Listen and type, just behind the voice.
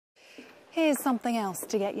Here's something else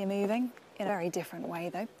to get you moving. In a very different way,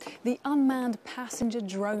 though. The unmanned passenger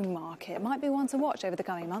drone market might be one to watch over the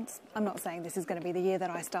coming months. I'm not saying this is going to be the year that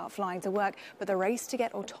I start flying to work, but the race to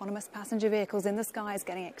get autonomous passenger vehicles in the sky is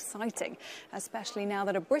getting exciting, especially now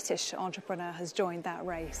that a British entrepreneur has joined that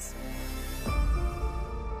race.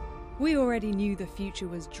 We already knew the future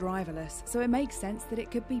was driverless, so it makes sense that it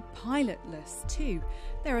could be pilotless too.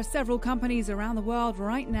 There are several companies around the world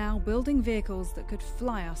right now building vehicles that could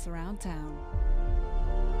fly us around town.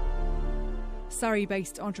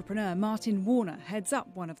 Surrey-based entrepreneur Martin Warner heads up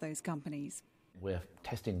one of those companies. We're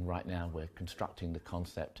testing right now, we're constructing the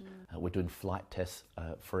concept, we're doing flight tests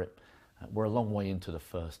for it. We're a long way into the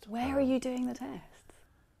first. Where are you doing the tests?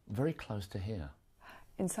 Very close to here.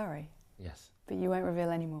 In Surrey? Yes. But you won't reveal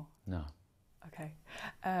any more? No. Okay.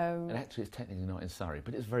 And actually it's technically not in Surrey,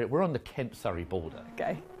 but we're on the Kent-Surrey border.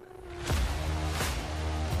 Okay.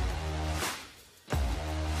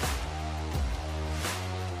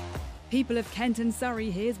 People of Kent and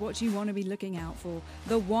Surrey, here's what you want to be looking out for.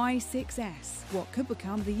 The Y6S, what could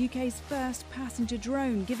become the UK's first passenger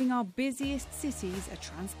drone, giving our busiest cities a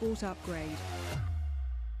transport upgrade.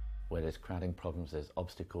 Where there's crowding problems, there's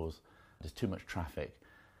obstacles, there's too much traffic,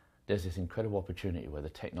 there's this incredible opportunity where the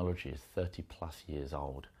technology is 30 plus years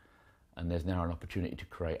old, and there's now an opportunity to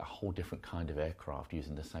create a whole different kind of aircraft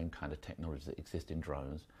using the same kind of technologies that exist in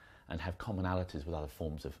drones and have commonalities with other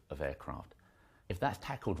forms of aircraft. If that's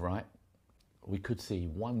tackled right, we could see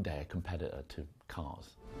one day a competitor to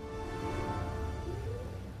cars.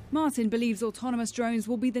 Martin believes autonomous drones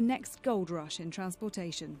will be the next gold rush in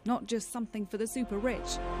transportation, not just something for the super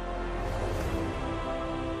rich.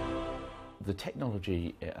 The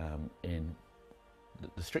technology in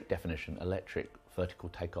the strict definition, electric vertical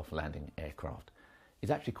takeoff landing aircraft,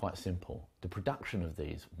 is actually quite simple. The production of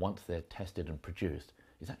these, once they're tested and produced,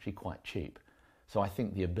 is actually quite cheap. So I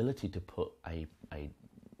think the ability to put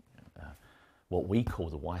what we call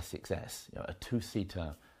the Y6S, a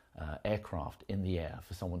two-seater aircraft in the air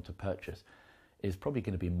for someone to purchase, is probably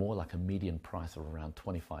going to be more like a median price of around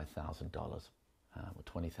 $25,000 or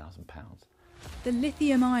 £20,000. The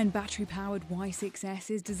lithium-ion battery-powered Y6S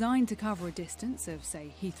is designed to cover a distance of,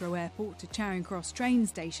 say, Heathrow Airport to Charing Cross train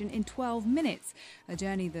station in 12 minutes, a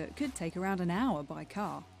journey that could take around an hour by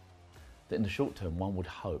car. That in the short term, one would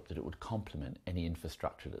hope that it would complement any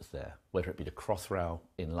infrastructure that's there, whether it be the Crossrail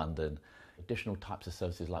in London, additional types of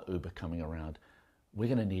services like Uber coming around. We're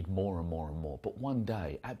going to need more and more and more. But one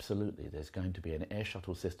day, absolutely, there's going to be an air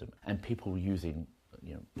shuttle system and people using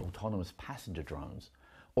autonomous passenger drones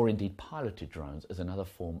or indeed piloted drones as another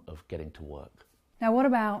form of getting to work. Now, what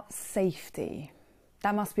about safety?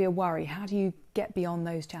 That must be a worry. How do you get beyond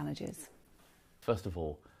those challenges? First of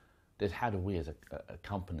all, there's how do we as a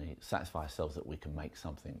company satisfy ourselves that we can make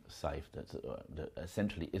something safe that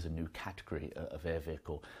essentially is a new category of air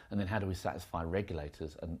vehicle, and then how do we satisfy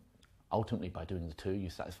regulators, and ultimately by doing the two you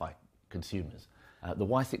satisfy consumers. The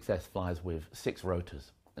Y6S flies with 6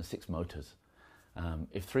 rotors and 6 motors.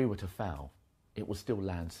 If 3 were to fail, it will still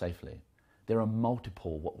land safely. There are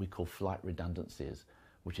multiple what we call flight redundancies,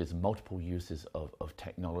 which is multiple uses of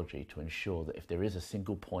technology to ensure that if there is a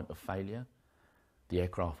single point of failure, the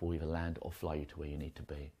aircraft will either land or fly you to where you need to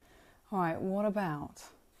be. All right, what about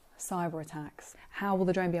cyber attacks? How will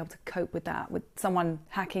the drone be able to cope with that, with someone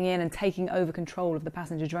hacking in and taking over control of the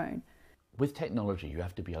passenger drone? With technology, you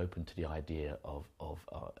have to be open to the idea of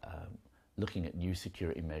looking at new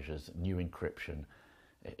security measures, new encryption.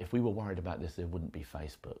 If we were worried about this, there wouldn't be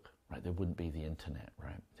Facebook, right? There wouldn't be the internet,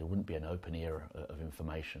 right? There wouldn't be an open era of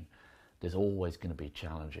information. There's always going to be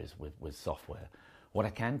challenges with software. What I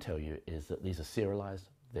can tell you is that these are serialized,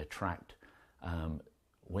 they're tracked.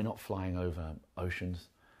 We're not flying over oceans.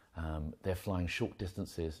 They're flying short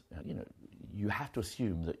distances. You have to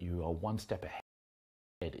assume that you are one step ahead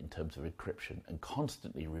in terms of encryption and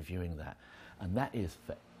constantly reviewing that. And that is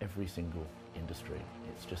for every single industry.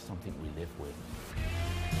 It's just something we live with.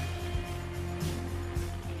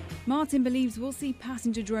 Martin believes we'll see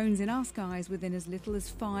passenger drones in our skies within as little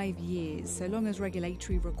as 5 years, so long as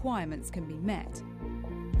regulatory requirements can be met.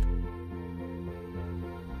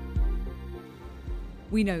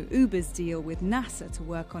 We know Uber's deal with NASA to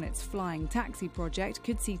work on its flying taxi project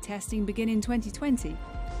could see testing begin in 2020.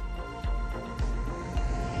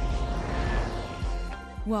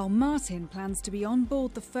 While Martin plans to be on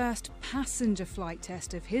board the first passenger flight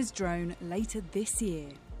test of his drone later this year.